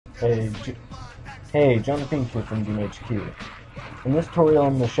Hey, Jonathan here from DMHQ. In this tutorial,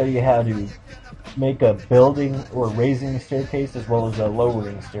 I'm going to show you how to make a building or raising staircase as well as a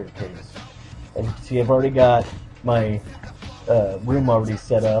lowering staircase. As you can see, I've already got my room already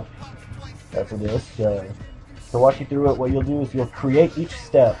set up for this. To walk you through it, what you'll do is you'll create each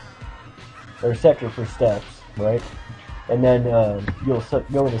step, or sector for steps, right? And then you'll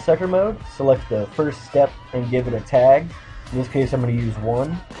go into sector mode, select the first step, and give it a tag. In this case, I'm going to use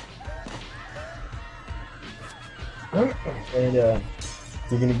 1. And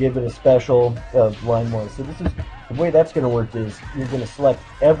you're going to give it a special of line 1. So this is the way that's going to work is you're going to select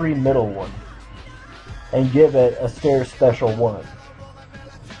every middle one and give it a stair special 1.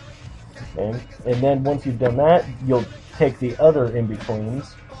 Okay? And then once you've done that, you'll take the other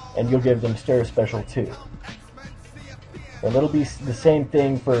in-betweens and you'll give them stair special 2. And it'll be the same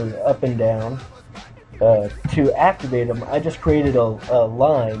thing for up and down. To activate them, I just created a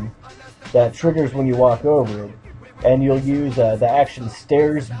line that triggers when you walk over it, and you'll use the action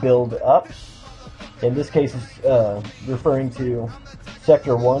stairs build up. In this case, it's referring to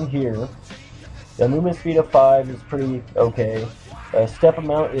sector 1 here. The movement speed of 5 is pretty okay. Step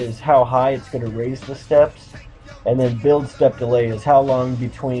amount is how high it's going to raise the steps, and then build step delay is how long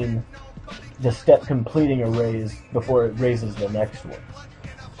between the step completing a raise before it raises the next one.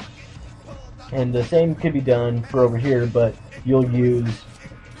 And the same could be done for over here, but you'll use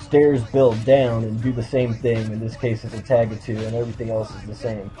stairs build down and do the same thing. In this case, it's a tag of 2, and everything else is the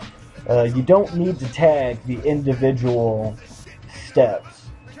same. You don't need to tag the individual steps.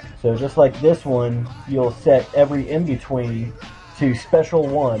 So just like this one, you'll set every in-between to special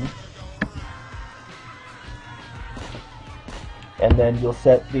 1, and then you'll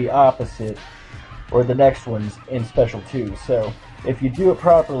set the opposite, or the next ones, in special 2. So if you do it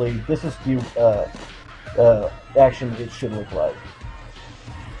properly, this is the action it should look like.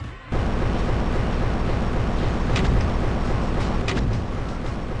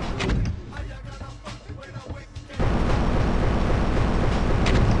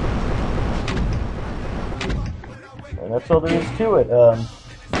 And that's all there is to it.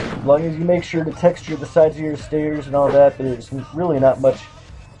 As long as you make sure to texture the sides of your stairs and all that, there's really not much,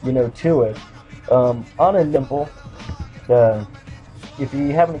 to it. On a nimble, if you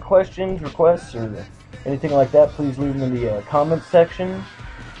have any questions, requests, or anything like that, please leave them in the comments section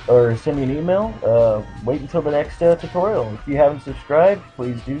or send me an email. Wait until the next tutorial. If you haven't subscribed,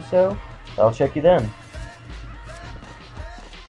 please do so. I'll check you then.